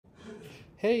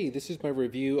Hey, this is my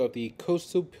review of the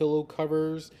Coastal pillow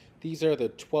covers. These are the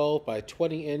 12 by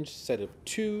 20 inch set of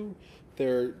two.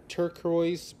 They're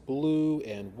turquoise, blue,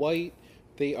 and white.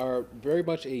 They are very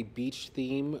much a beach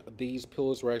theme. These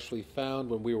pillows were actually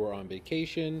found when we were on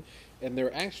vacation, and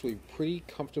they're actually pretty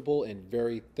comfortable and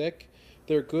very thick.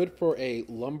 They're good for a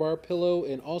lumbar pillow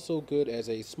and also good as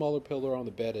a smaller pillow on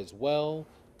the bed as well.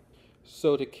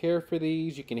 So to care for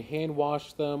these, you can hand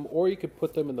wash them or you could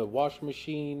put them in the washing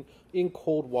machine in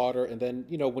cold water and then,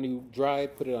 when you dry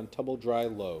it, put it on tumble dry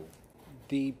low.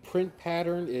 The print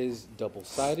pattern is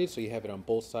double-sided, so you have it on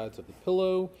both sides of the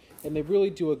pillow, and they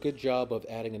really do a good job of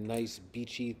adding a nice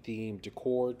beachy themed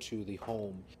decor to the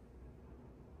home.